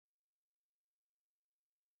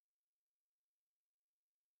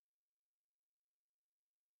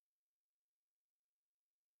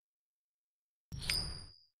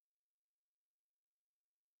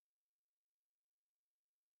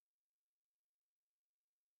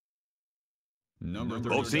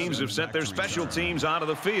Both teams have sent their special teams onto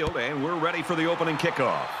the field, and we're ready for the opening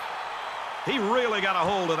kickoff. He really got a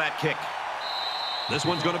hold of that kick. This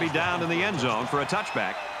one's going to be down in the end zone for a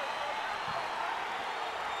touchback.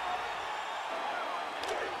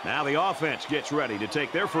 Now the offense gets ready to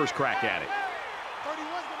take their first crack at it.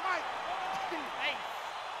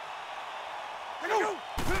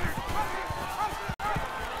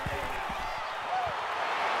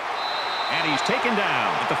 And he's taken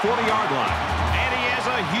down at the 40-yard line. And he has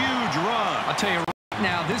a huge run. I'll tell you right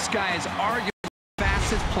now, this guy is arguably the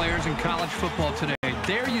fastest players in college football today.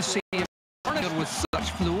 There you see him with such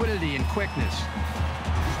fluidity and quickness.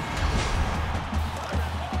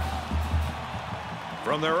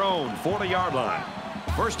 From their own 40-yard line.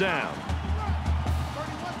 First down.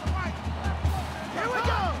 Here we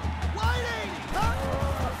go.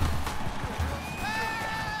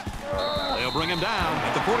 They'll bring him down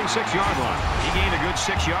at the 46-yard line. He gained a good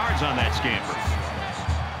 6 yards on that scamper.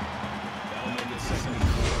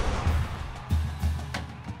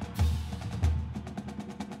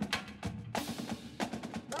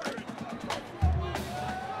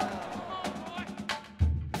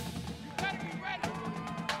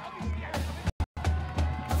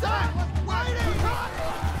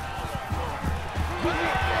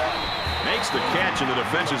 Makes the catch, and the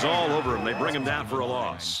defense is all over him. They bring him down for a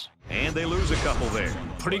loss. And they lose a couple there.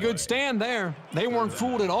 Pretty good stand there. They weren't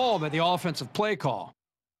fooled at all by the offensive play call.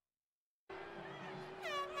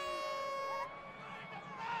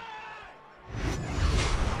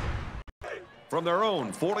 From their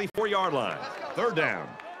own 44-yard line. Third down.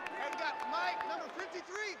 Hey, we got Mike, number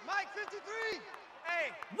 53. Mike, 53.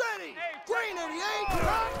 Hey, ready. Green 88.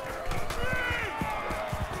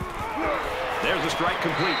 There's a strike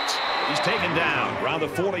complete. He's taken down around the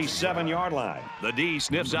 47-yard line. The D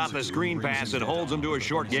sniffs out the screen pass and holds him to a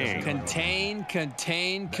short gain. Contain,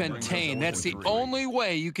 contain, contain. That's the only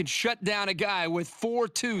way you can shut down a guy with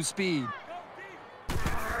 4.2 speed.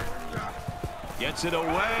 Gets it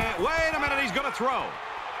away. Wait a minute, he's going to throw.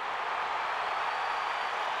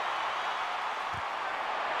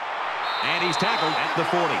 And he's tackled at the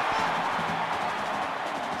 40.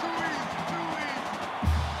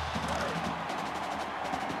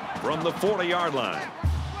 From the 40-yard line.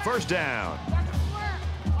 First down.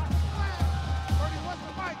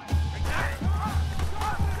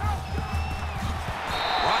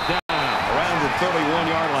 Brought down around the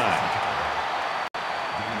 31-yard line.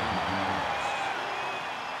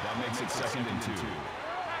 That makes it 2nd and 2. Three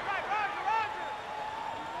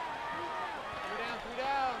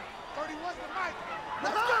down. 31's the Mike.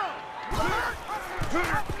 Let's go.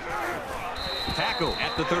 Tackle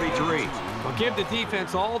at the 33. Well, give the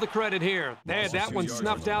defense all the credit here. They had that one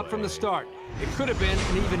snuffed out from the start. It could have been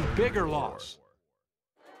an even bigger loss.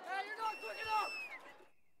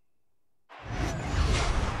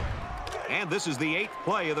 And this is the 8th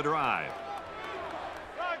play of the drive.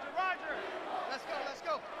 Roger. Let's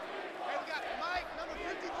go. Hey, we got Mike, number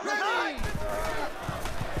 53.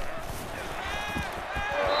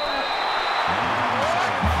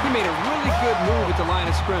 He made a really good move at the line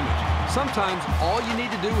of scrimmage. Sometimes all you need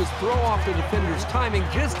to do is throw off the defender's timing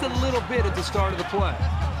just a little bit at the start of the play.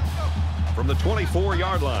 From the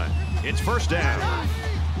 24-yard line, it's first down.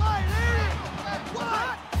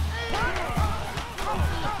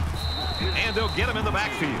 And they'll get him in the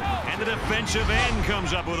backfield. And the defensive end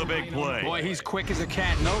comes up with a big play. Boy, he's quick as a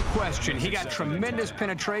cat, no question. He got tremendous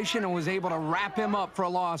penetration and was able to wrap him up for a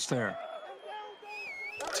loss there.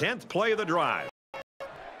 10th play of the drive.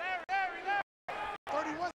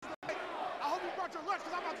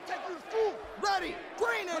 Ready.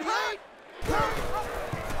 Green 88.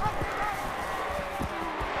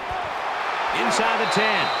 Inside the 10.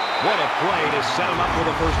 What a play to set him up with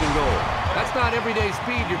a 1st and goal. That's not everyday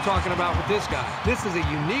speed you're talking about with this guy. This is a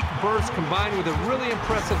unique burst combined with a really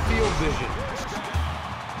impressive field vision.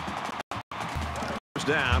 First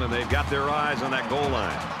down, and they've got their eyes on that goal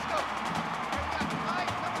line.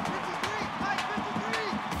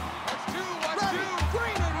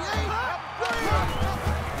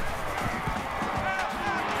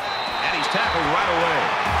 Tackled right away.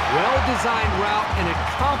 Well-designed route and a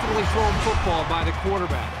confidently thrown football by the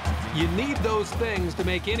quarterback. You need those things to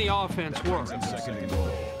make any offense work. 2nd and goal.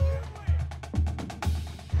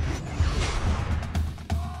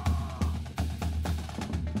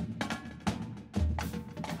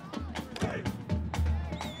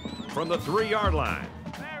 From the 3-yard line.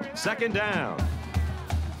 2nd down. Let's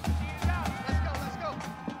go.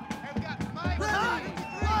 Hey, we got Mike.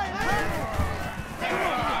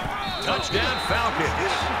 Touchdown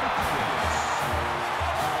Falcons.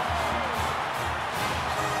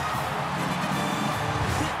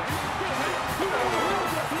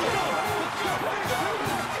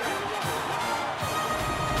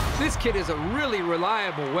 kid is a really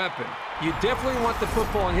reliable weapon. You definitely want the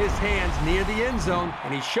football in his hands near the end zone,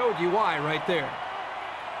 and he showed you why right there.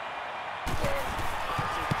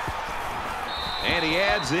 And he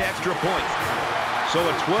adds the extra point. So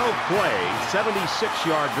a 12-play,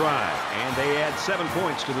 76-yard drive, and they add 7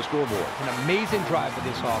 points to the scoreboard. An amazing drive for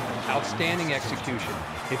this offense. Outstanding execution.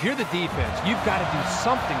 If you're the defense, you've got to do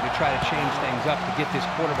something to try to change things up to get this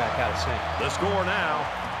quarterback out of sync. The score now,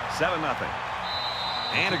 7-0.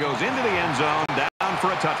 And it goes into the end zone, down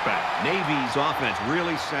for a touchback. Navy's offense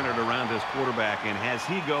really centered around his quarterback, and as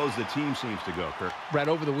he goes, the team seems to go, Kirk. Brad,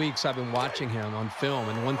 over the weeks, I've been watching him on film,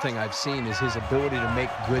 and one thing I've seen is his ability to make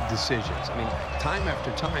good decisions. I mean, time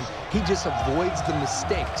after time, he just avoids the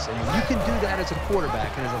mistakes. And when you can do that as a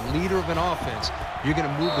quarterback and as a leader of an offense, you're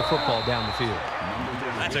going to move the football down the field.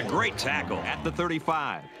 That's a great tackle at the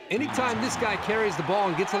 35. Anytime this guy carries the ball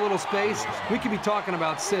and gets a little space, we could be talking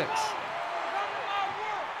about 6.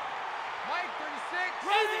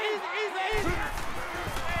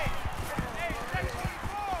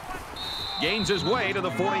 Gains his way to the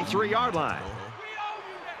 43-yard line.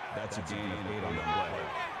 That's a gain of 8 on the play.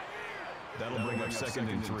 That'll bring up 2nd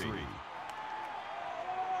and 3. Here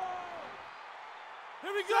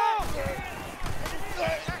we go!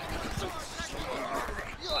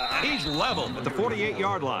 He's level at the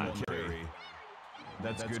 48-yard line.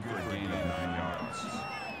 That's good for a gain of 9 yards.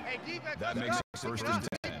 Hey, defense, That makes it 1st and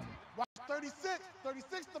 10. Watch 36.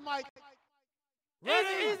 36 to Mike.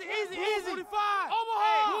 Easy. 45.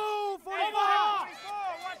 Omaha. Blue 45.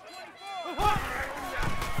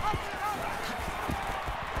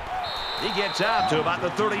 He gets out to about the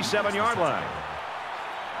 37-yard line.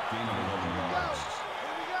 Gain of 11 yards.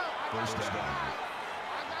 First down.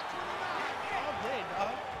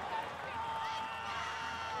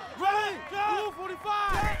 Ready. Blue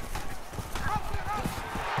 45.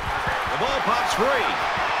 The ball pops free.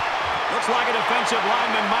 Looks like a defensive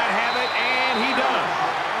lineman might have it, and he does.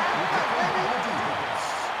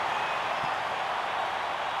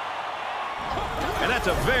 And that's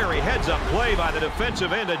a very heads-up play by the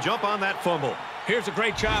defensive end to jump on that fumble. Here's a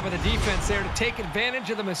great job of the defense there to take advantage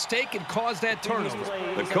of the mistake and cause that turnover.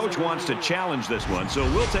 The coach wants to challenge this one, so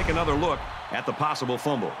we'll take another look at the possible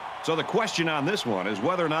fumble. So the question on this one is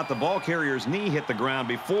whether or not the ball carrier's knee hit the ground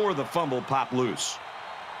before the fumble popped loose.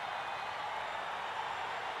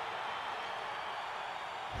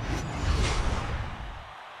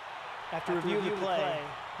 After review of the play,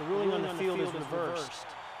 the ruling on the field is reversed.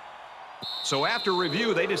 So after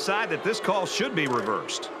review, they decide that this call should be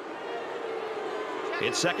reversed.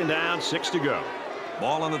 It's 2nd down, 6 to go.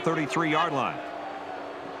 Ball on the 33-yard line.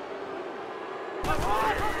 Tackle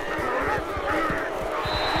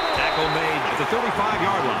made at the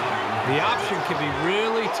 35-yard line. The option can be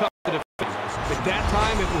really tough to defend, but that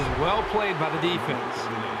time it was well played by the defense.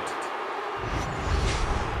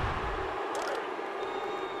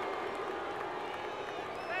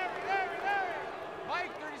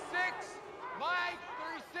 Mike 36. Mike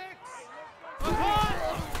 36.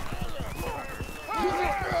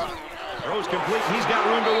 Throws complete. He's got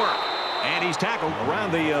room to work. And he's tackled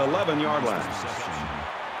around the 11-yard line. Number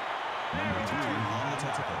 3 on the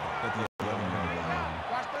tackle at the 11-yard line.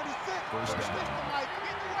 Watch 36. First 36 down. to Mike.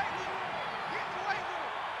 Get the weight room. Get the weight room.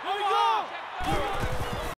 Here we go.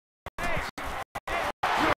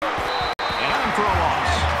 And for a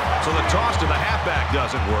loss. So the toss to the halfback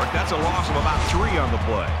doesn't work. That's a loss of about 3 on the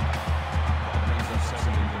play. That brings up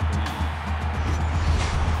 2nd and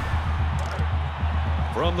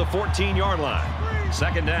 13. From the 14-yard line.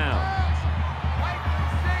 2nd down. Mike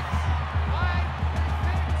 36. Mike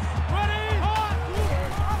 36. Ready.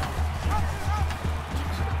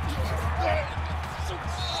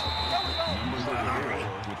 Number 34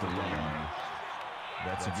 with the run.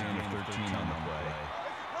 That's a gain of 13 on the play.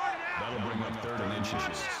 That'll bring up 3rd and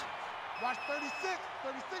inches. Watch 36.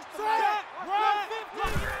 36 to Set. Mike. Run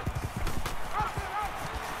 50.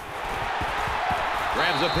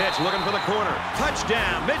 Grabs a pitch, looking for the corner.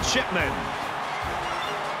 Touchdown, midshipman.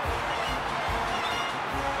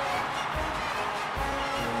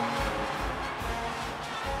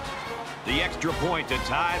 The extra point to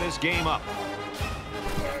tie this game up.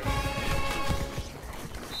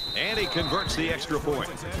 And he converts the extra point.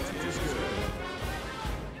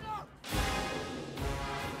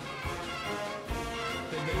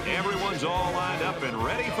 Everyone's all lined up and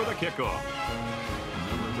ready for the kickoff.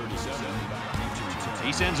 Number 37 back to return.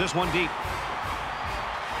 He sends this one deep.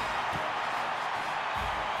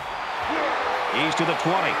 He's to the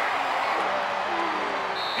 20.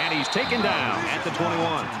 And he's taken down at the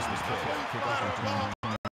 21.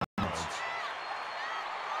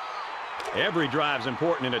 Every drive's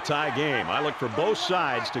important in a tie game. I look for both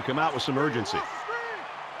sides to come out with some urgency.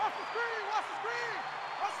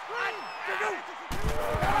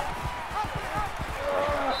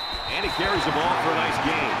 And he carries the ball for a nice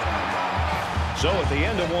gain. So at the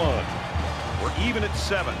end of one, we're even at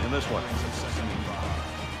 7 in this one.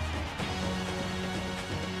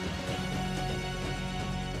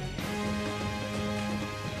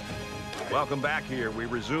 Welcome back here. We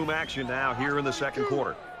resume action now here in the second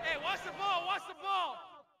quarter. Hey, watch the ball, watch the ball.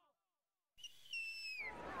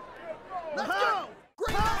 Let's go!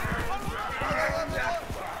 Great!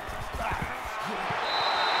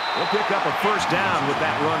 We'll pick up a first down with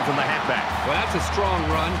that run from the halfback. Well, that's a strong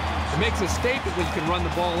run. It makes a statement when you can run the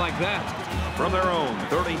ball like that. From their own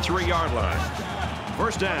 33-yard line.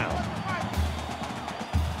 First down.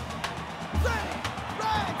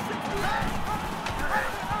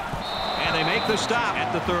 And they make the stop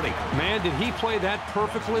at the 30. Man, did he play that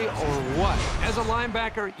perfectly or what? As a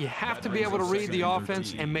linebacker, you have to be able to read the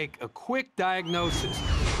offense and make a quick diagnosis,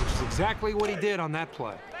 which is exactly what he did on that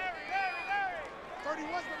play. 31's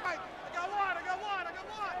the mic. I got one.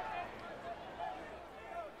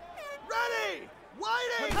 Ready!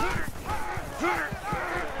 Waiting!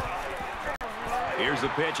 Here's the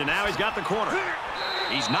pitch, and now he's got the corner.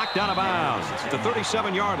 He's knocked out of bounds at the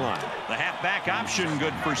 37-yard line. The halfback option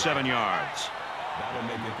good for 7 yards.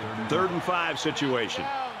 Third and 5 situation.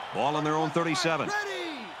 Ball on their own 37.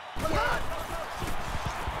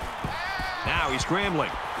 Now he's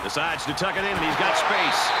scrambling. Decides to tuck it in, and he's got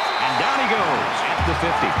space. And down he goes at the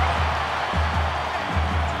 50.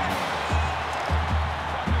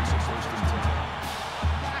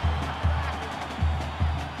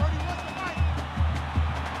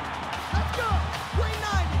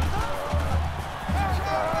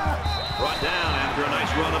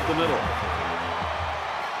 Run up the middle.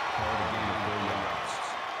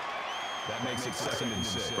 That makes it 2nd and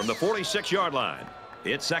 6. From the 46-yard line,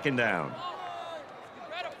 it's second down.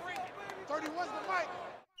 31's the mic.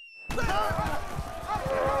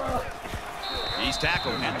 He's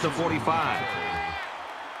tackled at the 45.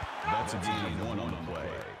 That's a gain of 1 on the play.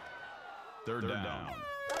 Third down.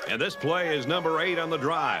 And this play is number 8 on the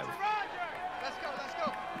drive. Let's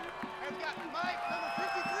go. And we got Mike, number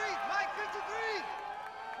 53. Mike, 53.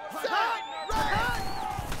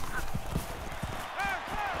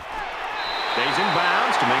 Stays in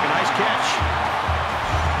bounds to make a nice catch.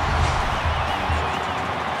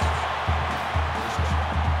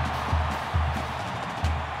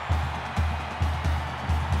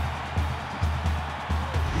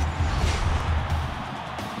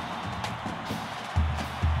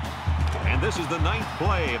 And this is the 9th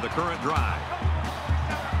play of the current drive.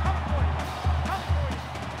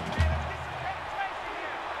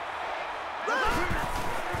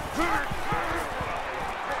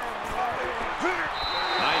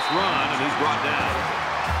 Run, and he's brought down.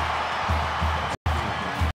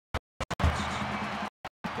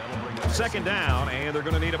 Second down, and they're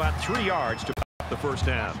going to need about 3 yards to pick up the first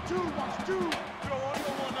down.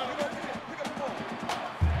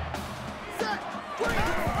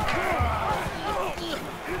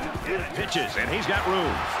 Pitches, and he's got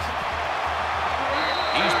room.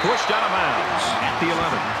 He's pushed out of bounds at the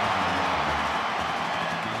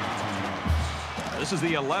 11. This is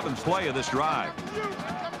the 11th play of this drive.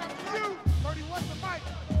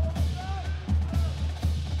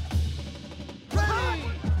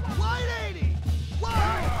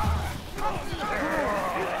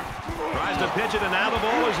 Tries to pitch it, and now the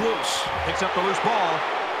ball is loose. Picks up the loose ball.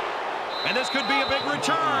 And this could be a big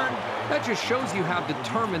return. That just shows you how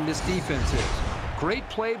determined this defense is. Great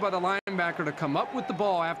play by the linebacker to come up with the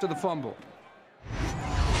ball after the fumble.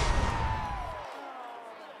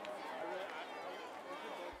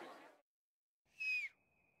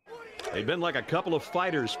 They've been like a couple of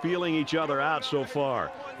fighters feeling each other out so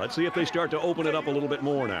far. Let's see if they start to open it up a little bit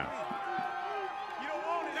more now.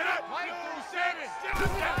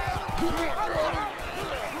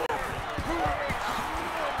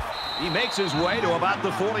 He makes his way to about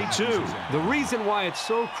the 42. The reason why it's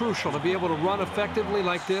so crucial to be able to run effectively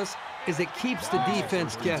like this is it keeps the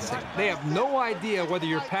defense guessing. They have no idea whether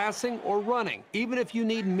you're passing or running, even if you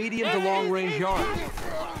need medium to long-range yards.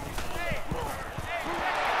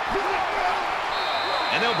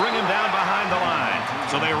 And they'll bring him down behind the line.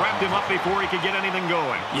 So they wrapped him up before he could get anything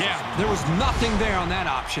going. Yeah, there was nothing there on that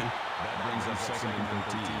option. That brings up 2nd and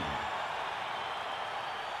 13.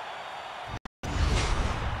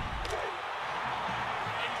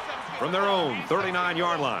 From their own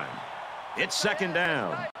 39-yard line, it's second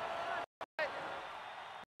down.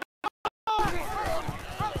 And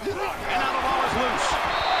now the ball is loose.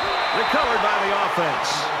 Recovered by the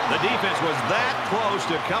offense. The defense was that close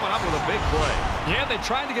to coming up with a big play. Yeah, they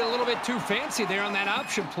tried to get a little bit too fancy there on that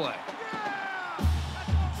option play.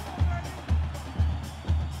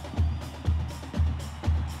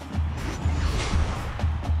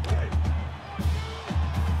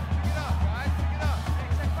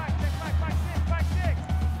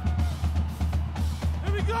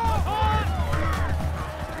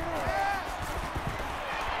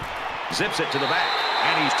 Zips it to the back,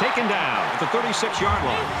 and he's taken down at the 36-yard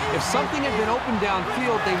line. If something had been open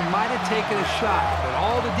downfield, they might have taken a shot, but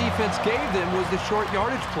all the defense gave them was the short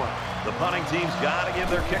yardage play. The punting team's got to give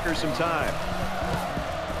their kicker some time.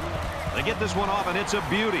 They get this one off, and it's a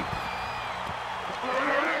beauty.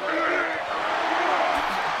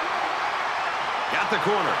 Got the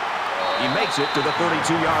corner. He makes it to the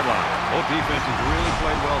 32-yard line. Both defenses really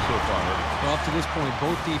played well so far. Well, up to this point,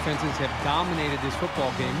 both defenses have dominated this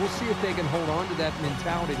football game. We'll see if they can hold on to that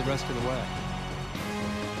mentality the rest of the way.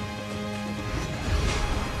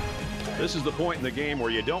 This is the point in the game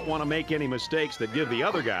where you don't want to make any mistakes that give the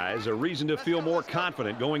other guys a reason to feel more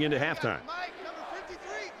confident going into halftime. Mike, number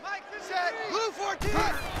 53. Mike, set. Blue 14.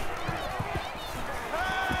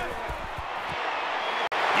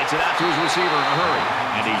 Gets it out to his receiver in a hurry,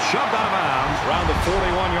 and he's shoved out of bounds around the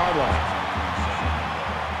 41-yard line.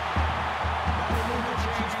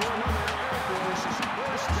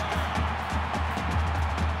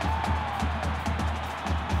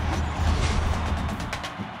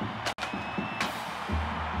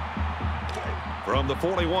 From the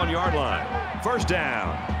 41-yard line, first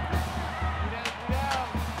down.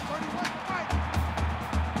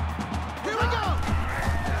 Here we go.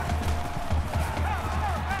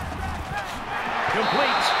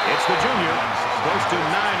 Complete. It's the junior. Close to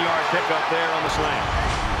 9-yard pickup there on the slant.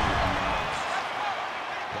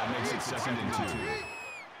 That makes it 2nd and 2.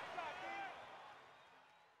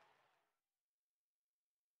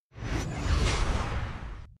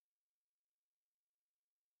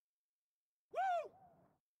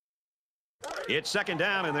 It's 2nd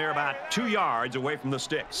down, and they're about 2 yards away from the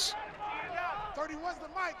sticks. 31's the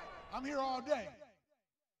mic. I'm here all day.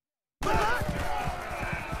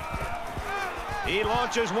 He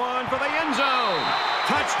launches one for the end zone.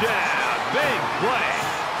 Touchdown. Big play.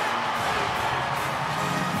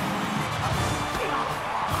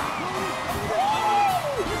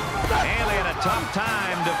 And they had a tough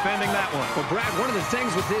time defending that one. Well, Brad, one of the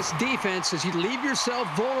things with this defense is you leave yourself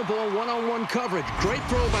vulnerable in one-on-one coverage. Great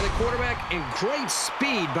throw by the quarterback and great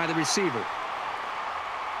speed by the receiver.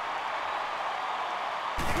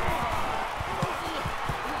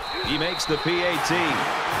 He makes the PAT.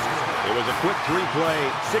 It was a quick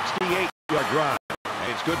 3-play, 68-yard drive.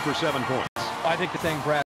 And it's good for 7 points. I think the thing,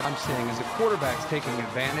 Brad, I'm seeing is the quarterback's taking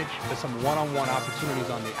advantage of some one-on-one opportunities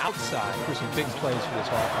on the outside for some big plays for this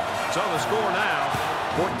offense. So the score now,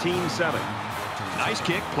 14-7. Nice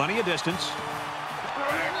kick, plenty of distance.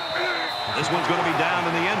 This one's going to be down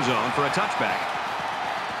in the end zone for a touchback.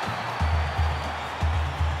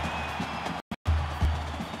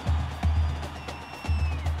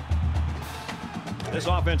 This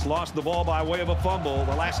offense lost the ball by way of a fumble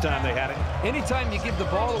the last time they had it. Anytime you give the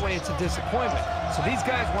ball away, it's a disappointment. So these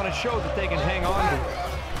guys want to show that they can hang on to it.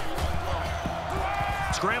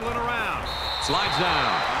 Scrambling around. Slides down.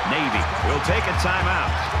 Navy will take a timeout.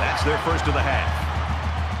 That's their first of the half.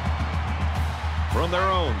 From their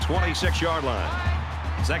own 26-yard line.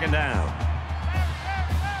 2nd down.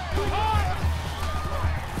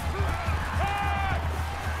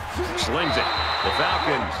 Slings it. The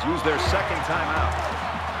Falcons use their 2nd timeout.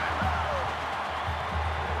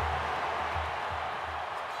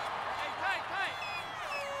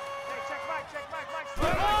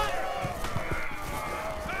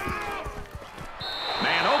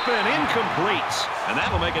 Man open, incomplete. And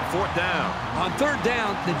that'll make it 4th down. On 3rd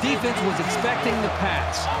down, the defense was expecting the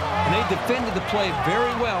pass, and they defended the play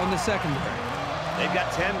very well in the secondary. They've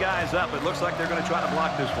got 10 guys up. It looks like they're going to try to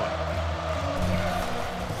block this one.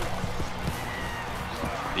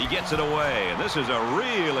 He gets it away, and this is a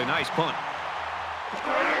really nice punt.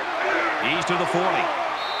 He's to the 40.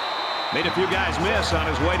 Made a few guys miss on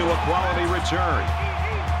his way to a quality return.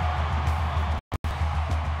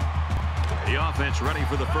 The offense ready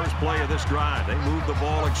for the first play of this drive. They moved the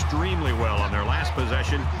ball extremely well on their last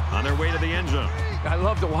possession on their way to the end zone. I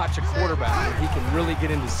love to watch a quarterback when he can really get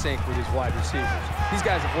into sync with his wide receivers. These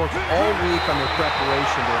guys have worked all week on their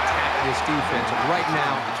preparation to attack this defense, and right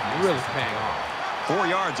now it's really paying off. 4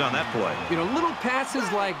 yards on that play. You know, little passes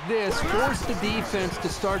like this force the defense to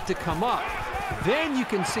start to come up. Then you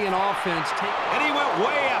can see an offense take... And he went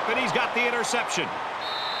way up, and he's got the interception.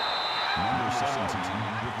 Number 17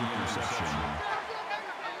 with the interception.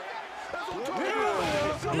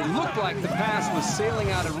 It looked like the pass was sailing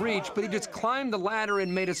out of reach, but he just climbed the ladder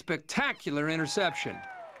and made a spectacular interception.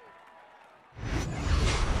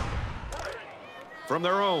 From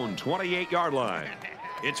their own 28-yard line,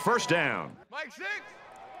 it's first down. Mike 6.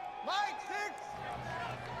 Mike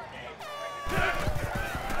 6.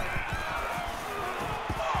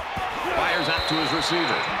 Fires out to his receiver,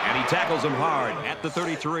 and he tackles him hard at the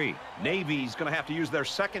 33. Navy's going to have to use their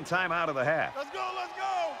second time out of the half. Let's go, let's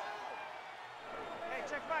go. Hey,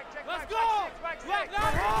 check back. Let's go.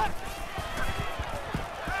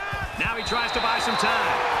 Now he tries to buy some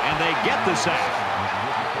time, and they get the sack.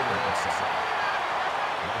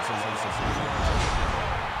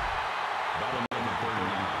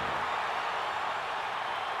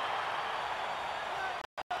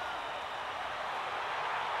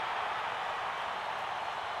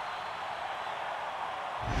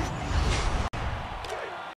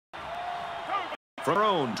 From their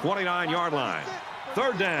own 29-yard line,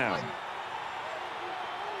 third down.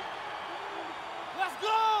 Let's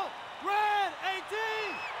go. Red 18.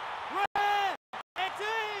 Red 18.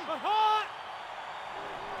 Hot.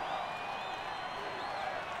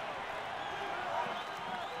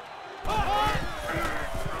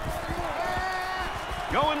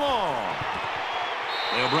 Going long.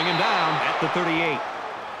 They'll bring him down at the 38.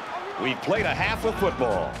 We've played a half of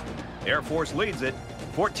football. Air Force leads it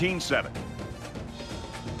 14-7.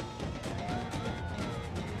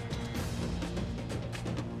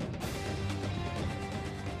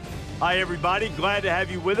 Hi, everybody. Glad to have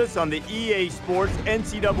you with us on the EA Sports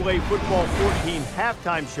NCAA Football 14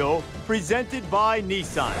 halftime show presented by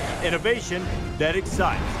Nissan. Innovation that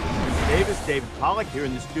excites. Bruce Davis, David Pollack here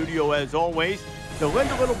in the studio as always to lend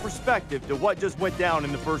a little perspective to what just went down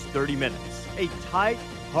in the first 30 minutes. A tight,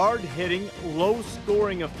 hard-hitting,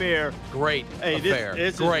 low-scoring affair. Great affair.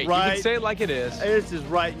 This Great. Is right, you can say it like it is. This is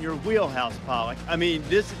right in your wheelhouse, Pollack. I mean,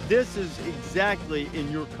 this is exactly in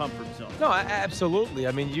your comfort zone. No, absolutely.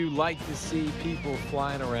 I mean, you like to see people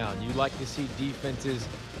flying around. You like to see defenses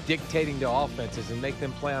dictating to offenses and make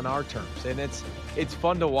them play on our terms. And it's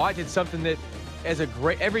fun to watch. It's something that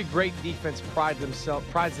every great defense prides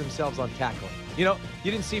themselves on tackling. You know,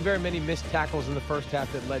 you didn't see very many missed tackles in the first half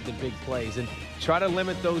that led to big plays. And try to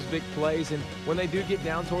limit those big plays. And when they do get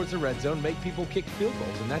down towards the red zone, make people kick field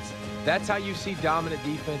goals. And that's how you see dominant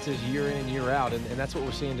defenses year in and year out. And that's what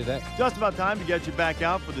we're seeing today. Just about time to get you back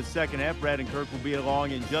out for the second half. Brad and Kirk will be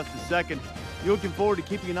along in just a second. You're looking forward to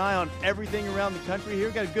keeping an eye on everything around the country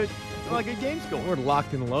here. Got a good games going. We're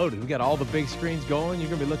locked and loaded. We got all the big screens going. You're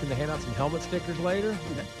going to be looking to hand out some helmet stickers later.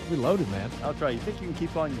 We loaded, man. I'll try. You think you can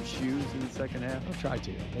keep on your shoes in the second half? I'll try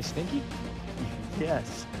to. They stinky?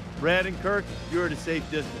 Yes. Brad and Kirk, you're at a safe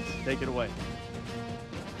distance. Take it away.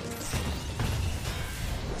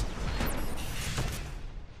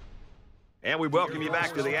 And we welcome you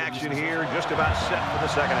back to the action here. Just about set for the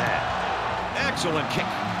second half. Excellent kick.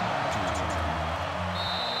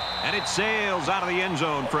 And it sails out of the end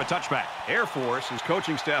zone for a touchback. Air Force, his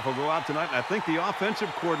coaching staff will go out tonight, and I think the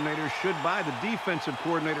offensive coordinator should buy the defensive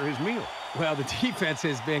coordinator his meal. Well, the defense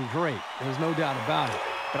has been great. There's no doubt about it.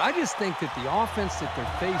 But I just think that the offense that they're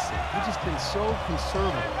facing has just been so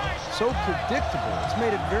conservative, so predictable. It's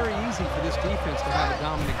made it very easy for this defense to have a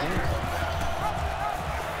dominant game.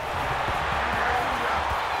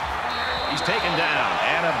 He's taken down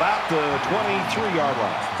at about the 23-yard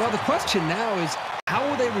line. Well, the question now is, how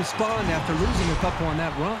will they respond after losing a couple on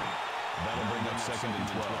that run? That'll bring up second and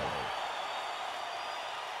 12.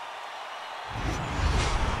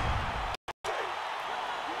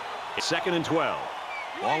 Second and 12.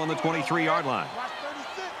 Ball on the 23-yard line. Watch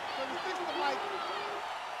 36. 36 to Mike.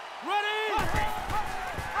 Ready.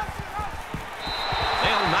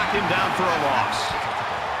 They'll knock him down for a loss.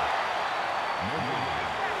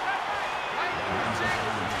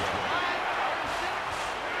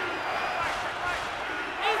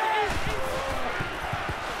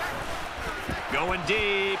 Going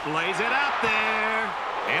deep, lays it out there,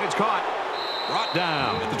 and it's caught. Brought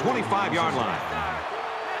down at the 25-yard line.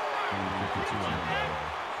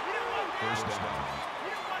 First down.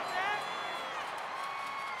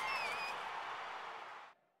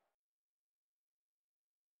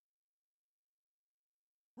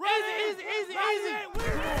 Easy.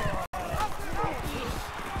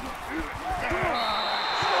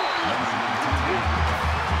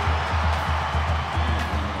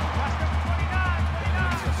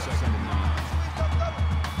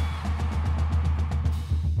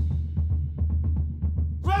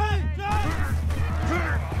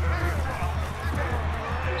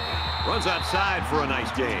 Runs outside for a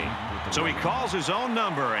nice gain. So he calls his own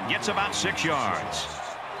number and gets about 6 yards.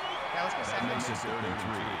 let's go. That makes it 33.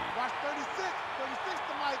 Watch 36. 36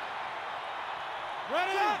 to Mike.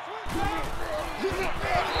 Ready?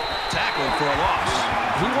 Tackled for a loss.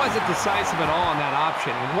 He wasn't decisive at all on that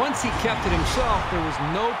option, and once he kept it himself, there was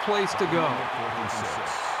no place to go.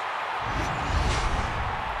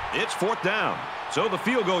 It's 4th down. So the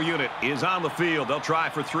field goal unit is on the field. They'll try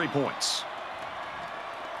for 3 points.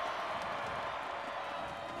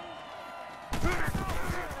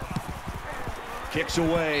 Kicks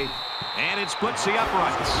away, and it splits the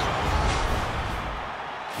uprights.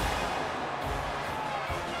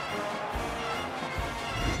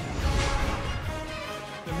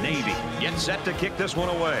 Navy gets set to kick this one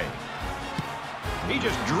away. He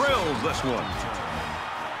just drills this one.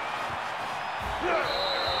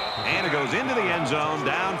 And it goes into the end zone,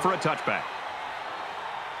 down for a touchback.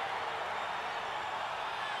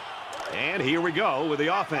 And here we go with the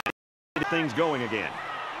offense. Things going again.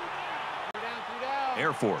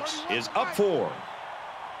 Air Force is up 4.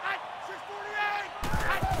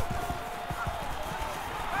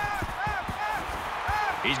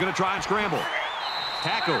 He's going to try and scramble.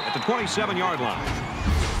 Tackle at the 27-yard line.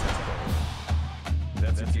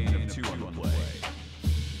 That's a gain of 2 on the play.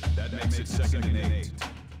 That makes it 2nd and 8.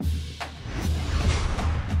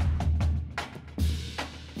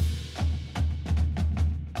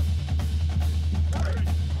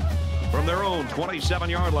 From their own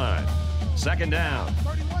 27-yard line. 2nd down.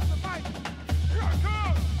 31 to Mike. Here I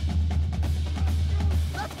come.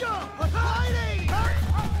 Let's go.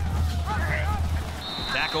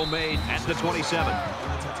 Tackle made at the 27.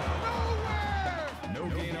 No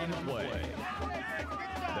gain on the play.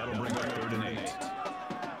 That'll bring up 3rd and 8.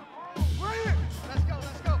 We're here. Let's go.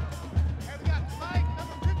 Let's go. Hey, we got Mike,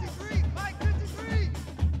 number 53. Mike, 53.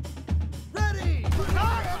 Ready.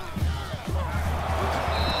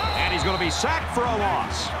 And he's going to be sacked for a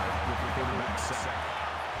loss.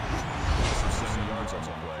 7 yards on the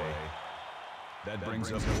play. That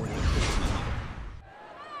brings up 4th and 15.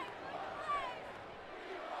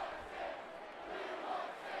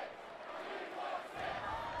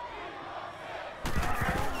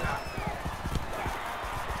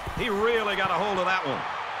 He really got a hold of that one.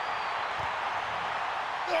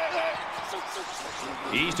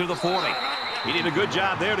 He's to the 40. He did a good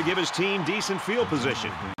job there to give his team decent field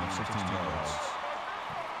position. 16 yards.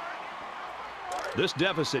 This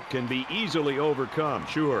deficit can be easily overcome,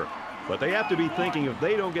 sure. But they have to be thinking if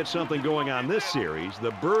they don't get something going on this series,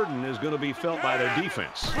 the burden is going to be felt by their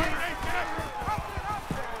defense.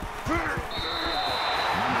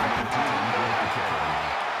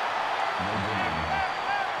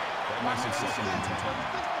 Makes it 2nd and 10.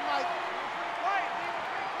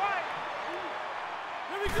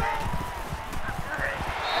 Here we go.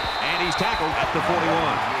 And he's tackled at the 41.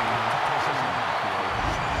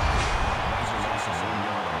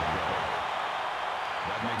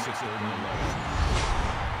 That makes it 3rd and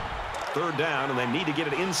 11. 3rd down, and they need to get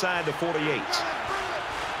it inside the 48.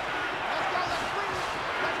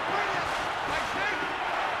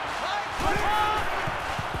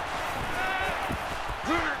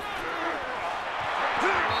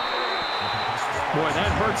 Boy,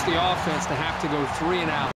 that hurts the offense to have to go 3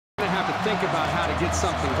 and out. They're going to have to think about how to get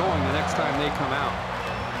something going the next time they come out.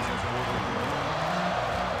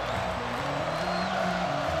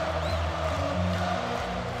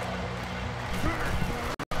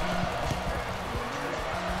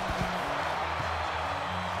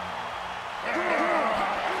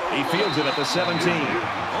 He fields it at the 17.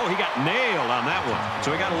 Oh, he got nailed on that one.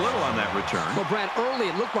 So he got a little on that return. Well, Brad, early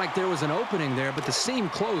it looked like there was an opening there, but the seam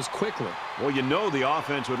closed quickly. Well, you know the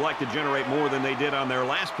offense would like to generate more than they did on their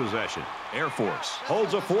last possession. Air Force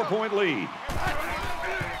holds a 4-point lead.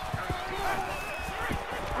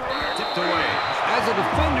 Tipped away. As a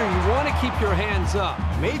defender, you want to keep your hands up.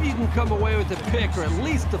 Maybe you can come away with a pick or at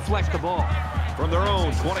least deflect the ball. From their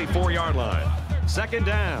own 24-yard line. 2nd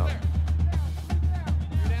down.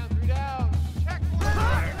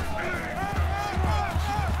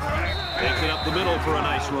 Takes it up the middle for a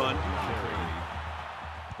nice run.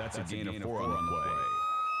 That's a gain of 4 on the play.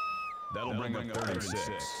 That'll bring up 3rd and 6.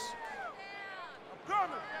 Let's go.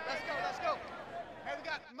 Let's go. Hey, we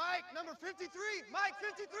got Mike, number 53. Mike,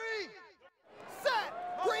 53. Set.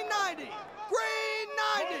 Green 90. Green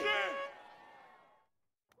 90.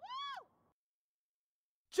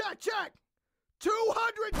 Check, check.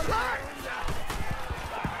 200 check.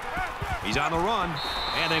 He's on the run,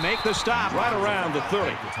 and they make the stop right around the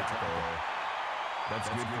 30. That's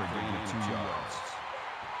good for a gain of 2 yards.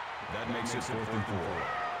 That makes it 4th and 4.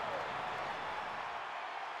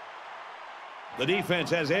 The defense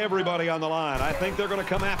has everybody on the line. I think they're going to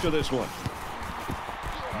come after this one.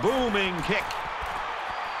 Booming kick.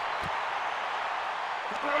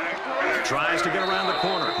 Tries to get around the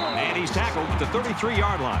corner, and he's tackled at the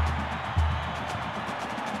 33-yard line.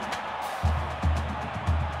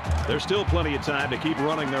 There's still plenty of time to keep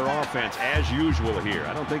running their offense as usual here.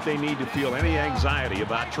 I don't think they need to feel any anxiety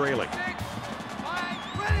about trailing.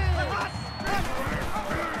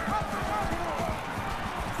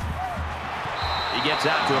 He gets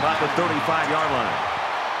out to about the 35-yard line.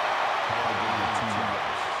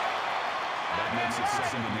 That makes it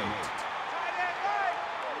 2nd and 8.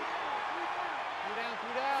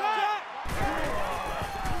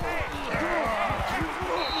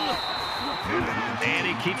 And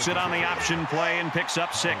he keeps it on the option play and picks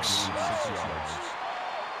up 6. 6 yards.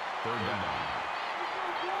 3rd down.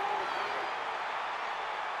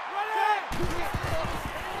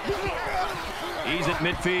 He's at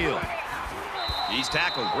midfield. He's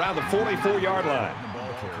tackled around the 44-yard line. The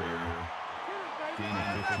ball carrier. Gain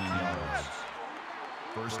of 15 yards.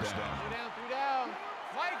 1st down. 3 down.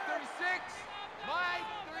 Mike, 36. Mike,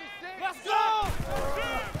 36. Let's go!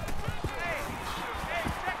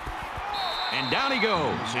 And down he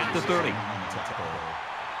goes at the 30.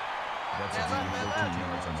 That's a gain of 14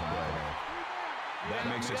 yards on the play. That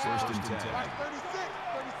makes it 1st and 10.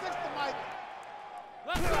 36 to Mike.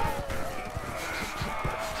 Let's go!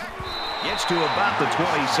 Gets to about the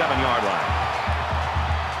 27-yard line.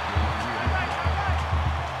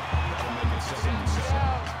 That'll make it 2nd and 7.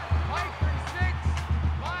 Mike, 36.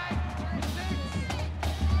 Mike,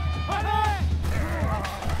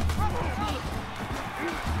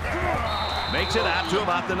 36. Makes it out to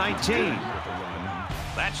about the 19.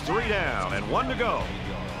 That's 3 down and 1 to go.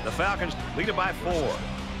 The Falcons lead it by 4.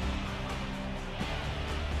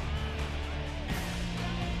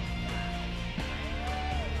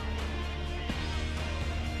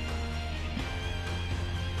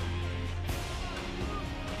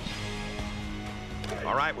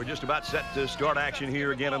 All right, we're just about set to start action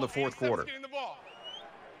here again in the 4th quarter. Hey,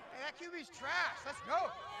 that QB's trash. Let's go.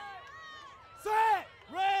 Set!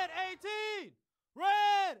 Red 18!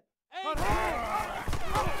 Red 18!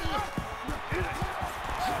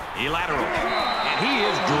 He lateral, and he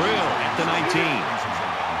is drilled at the 19.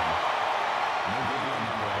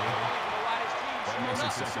 That makes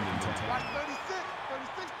it 2nd and 10. Watch 36.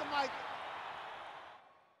 36 to Mike.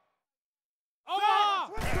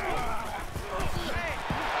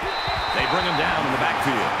 They bring him down in the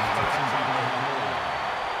backfield.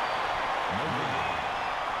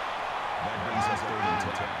 That brings us 3rd and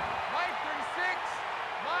 10. Mike, 36!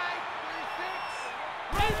 Mike,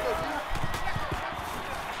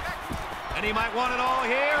 36! And he might want it all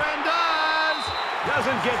here, and does!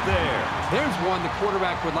 Doesn't get there. There's one the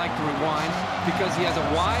quarterback would like to rewind because he has a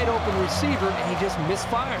wide open receiver and he just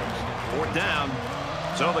misfires. 4th down.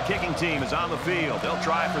 So the kicking team is on the field. They'll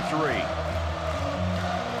try for 3.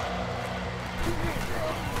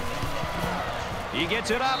 He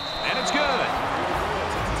gets it up, and it's good.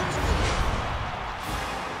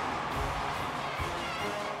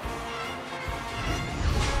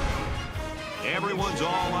 Everyone's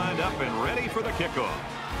all lined up and ready for the kickoff.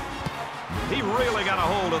 He really got a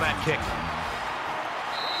hold of that kick.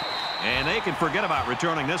 And they can forget about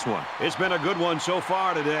returning this one. It's been a good one so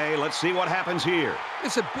far today. Let's see what happens here.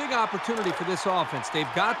 It's a big opportunity for this offense.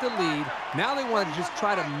 They've got the lead. Now they want to just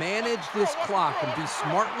try to manage this clock and be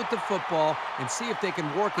smart with the football and see if they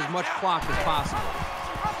can work as much clock as possible.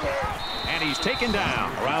 And he's taken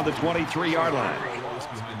down around the 23-yard line. Lost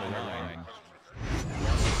behind the line.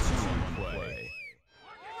 Lost 2 on the play.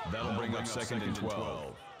 That'll bring up 2nd and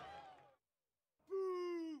 12.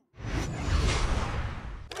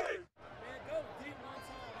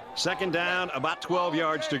 Second down, about 12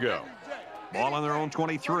 yards to go. Ball on their own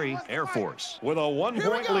 23, Air Force, with a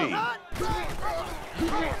 1-point lead.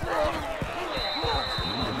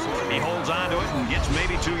 He holds on to it and gets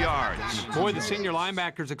maybe 2 yards. Boy, the senior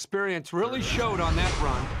linebacker's experience really showed on that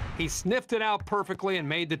run. He sniffed it out perfectly and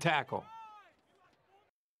made the tackle.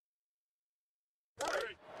 Let's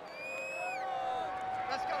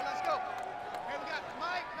go, let's go. Hey, we got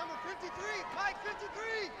Mike, number 53. Mike,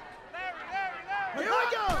 53. Here we go.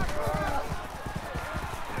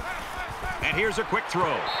 And here's a quick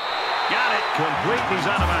throw. Got it. Complete. He's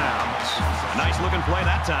out of bounds. A nice looking play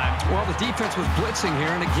that time. Well, the defense was blitzing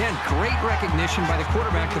here, and again, great recognition by the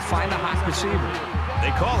quarterback to find the hot receiver.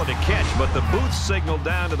 They call it a catch, but the booth signaled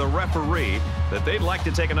down to the referee that they'd like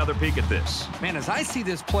to take another peek at this. Man, as I see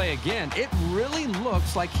this play again, it really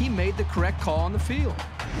looks like he made the correct call on the field.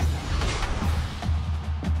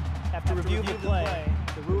 After review of the play,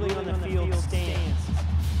 the ruling on the field stands.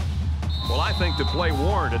 Well, I think the play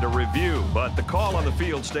warranted a review, but the call on the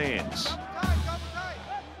field stands.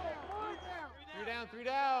 3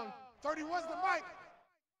 down. 31's the Mike.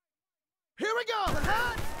 Here we go.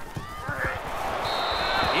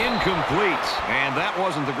 Incomplete. And that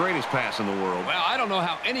wasn't the greatest pass in the world. Well, I don't know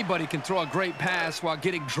how anybody can throw a great pass while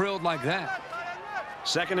getting drilled like that.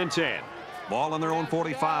 2nd and 10. Ball on their own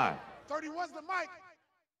 45. 31's the mic.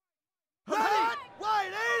 Ready.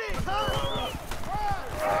 Wide 80.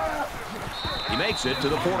 He makes it to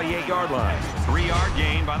the 48-yard line. 3-yard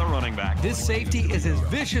gain by the running back. This safety is as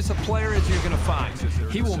vicious a player as you're going to find.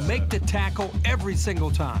 He will make the tackle every single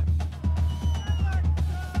time.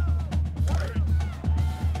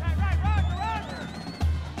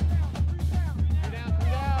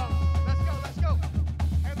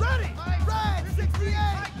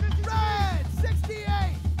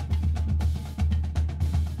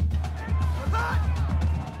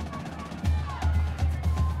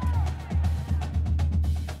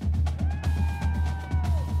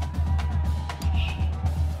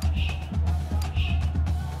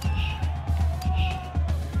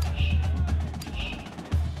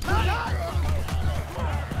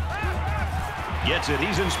 Gets it.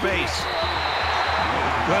 He's in space.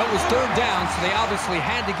 Well, it was 3rd down, so they obviously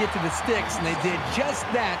had to get to the sticks, and they did just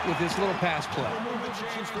that with this little pass play.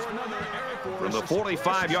 From the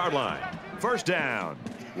 45-yard line. 1st down.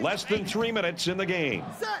 Less than 3 minutes in the game.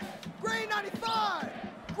 Set. Green 95.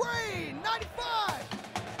 Green 95.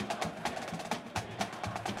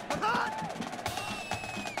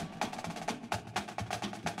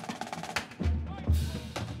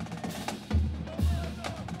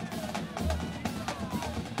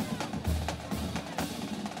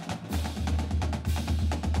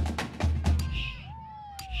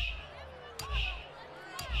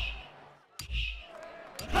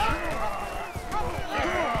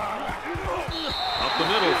 Up the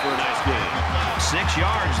middle for a nice gain. 6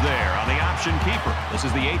 yards there on the option keeper. This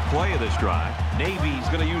is the 8th play of this drive. Navy's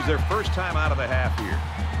going to use their first time out of the half here.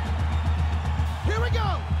 Here we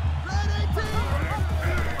go. Red 18.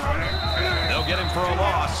 They'll get him for a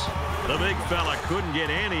loss. The big fella couldn't get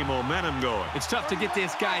any momentum going. It's tough to get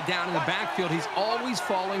this guy down in the backfield. He's always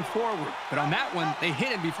falling forward. But on that one, they hit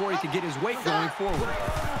him before he could get his weight going forward.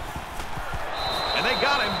 And they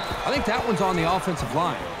got him. I think that one's on the offensive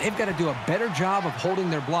line. They've got to do a better job of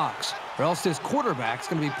holding their blocks, or else this quarterback's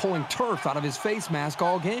going to be pulling turf out of his face mask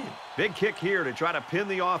all game. Big kick here to try to pin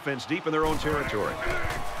the offense deep in their own territory.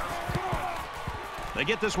 They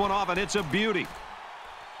get this one off, and it's a beauty.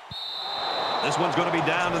 This one's going to be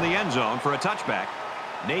down in the end zone for a touchback.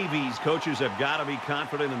 Navy's coaches have got to be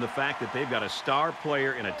confident in the fact that they've got a star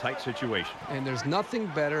player in a tight situation. And there's nothing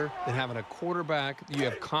better than having a quarterback you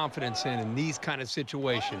have confidence in these kind of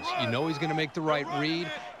situations. You know he's going to make the right read.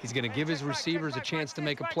 He's going to give his receivers a chance to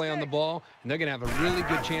make a play on the ball, and they're going to have a really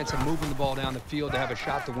good chance of moving the ball down the field to have a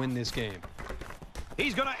shot to win this game.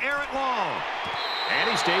 He's going to air it long. And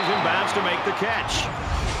he stays in bounds to make the catch.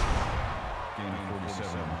 Gain of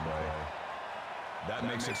 47 on the play. That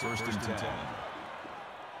makes it 1st and 10.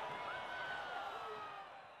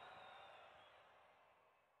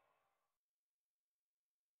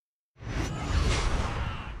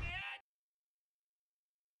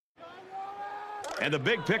 And the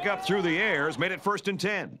big pickup through the air has made it 1st and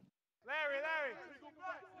 10.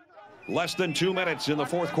 Less than 2 minutes in the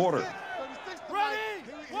 4th quarter.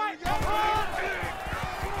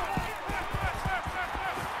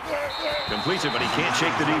 Completes it, but he can't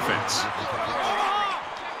shake the defense.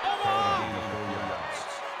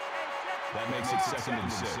 That makes it 2nd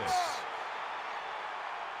and 6.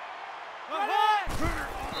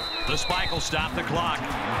 The spike will stop the clock.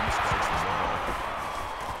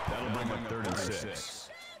 That'll bring up 3rd and 6.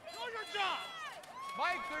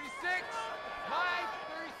 Mike 36. Mike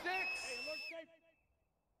 36.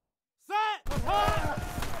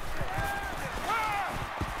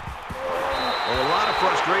 Well, a lot of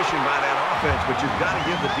frustration by that offense, but you've got to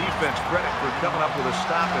give the defense credit for coming up with a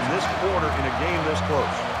stop in this quarter in a game this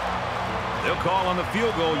close. They'll call on the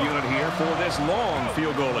field goal unit here for this long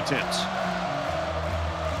field goal attempt.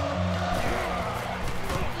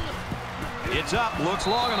 It's up, looks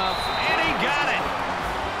long enough, and he got it.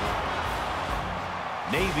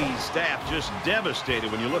 Navy's staff just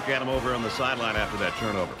devastated when you look at them over on the sideline after that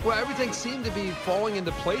turnover. Well, everything seemed to be falling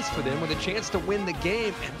into place for them with a chance to win the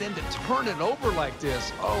game, and then to turn it over like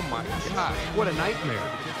this. Oh, my gosh, what a nightmare.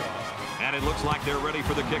 And it looks like they're ready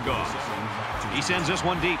for the kickoff. He sends this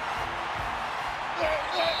one deep.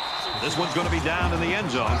 This one's going to be down in the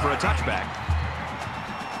end zone for a touchback.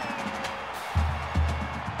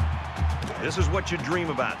 This is what you dream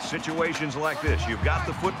about, situations like this. You've got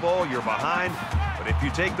the football, you're behind, but if you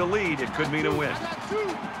take the lead, it could mean a win.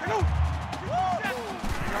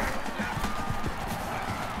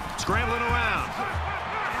 Scrambling around.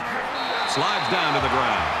 Slides down to the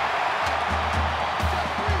ground.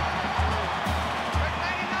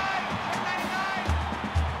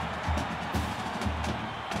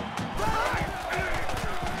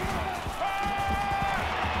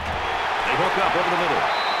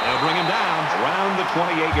 They'll bring him down around the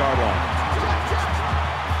 28-yard line.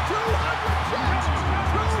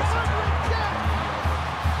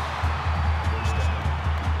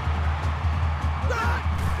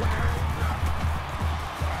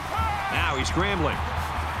 Now he's scrambling.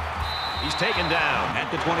 He's taken down at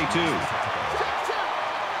the 22.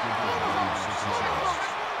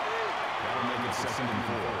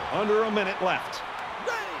 Under a minute left.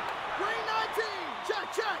 Ready. Green 19.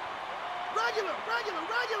 Check, check. Regular, regular,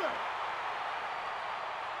 regular.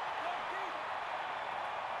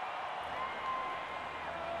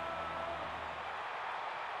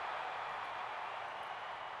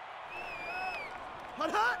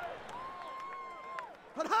 Hot, hot.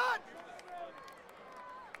 Hot, hot.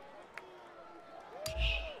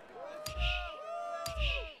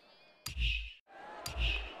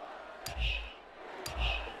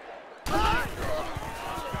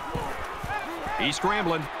 He's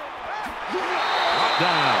scrambling. Brought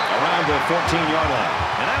down around the 14-yard line.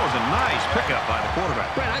 And that was a nice pickup by the quarterback.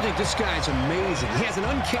 Brad, I think this guy's amazing. He has an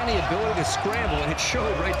uncanny ability to scramble, and it showed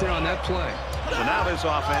right there on that play. So now this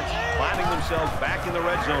offense finding themselves back in the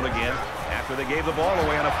red zone again after they gave the ball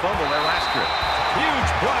away on a fumble their last trip.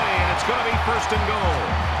 Huge play, and it's going to be 1st and goal.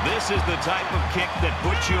 This is the type of kick that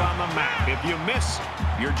puts you on the map. If you miss,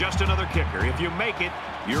 you're just another kicker. If you make it,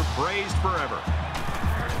 you're praised forever.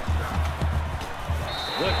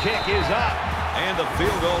 The kick is up, and the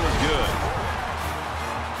field goal is good.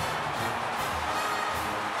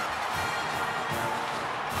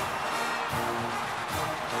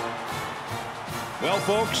 Well,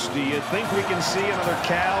 folks, do you think we can see another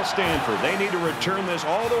Cal Stanford? They need to return this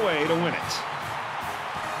all the way to win it.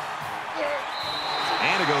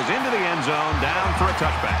 And it goes into the end zone, down for a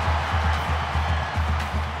touchback.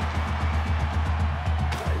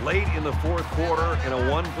 Late in the 4th quarter in a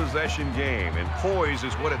one-possession game, and poise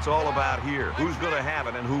is what it's all about here. Who's going to have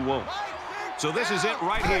it and who won't? So this is it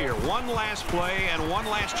right here. One last play and one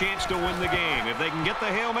last chance to win the game. If they can get the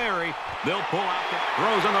Hail Mary, they'll pull out the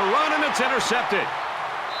throws on the run, and it's intercepted.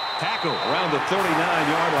 Tackle around the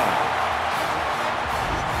 39-yard line.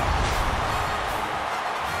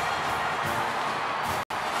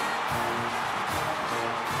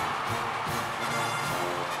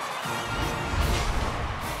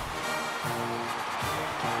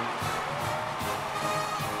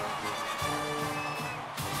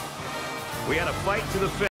 We had a fight to the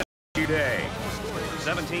finish today.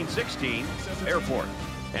 17-16, Air Force.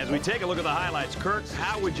 As we take a look at the highlights, Kirk,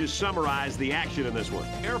 how would you summarize the action in this one?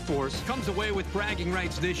 Air Force comes away with bragging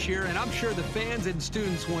rights this year, and I'm sure the fans and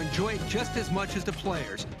students will enjoy it just as much as the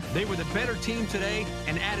players. They were the better team today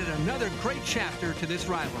and added another great chapter to this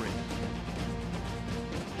rivalry.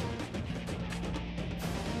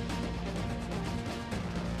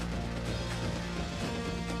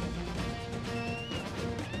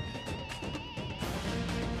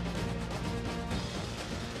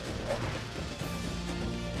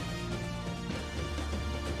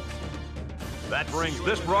 That brings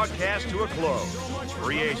this broadcast to a close.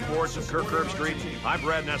 For EA Sports and Kirk Herbstreit, I'm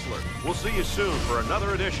Brad Nessler. We'll see you soon for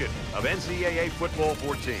another edition of NCAA Football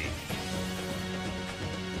 14.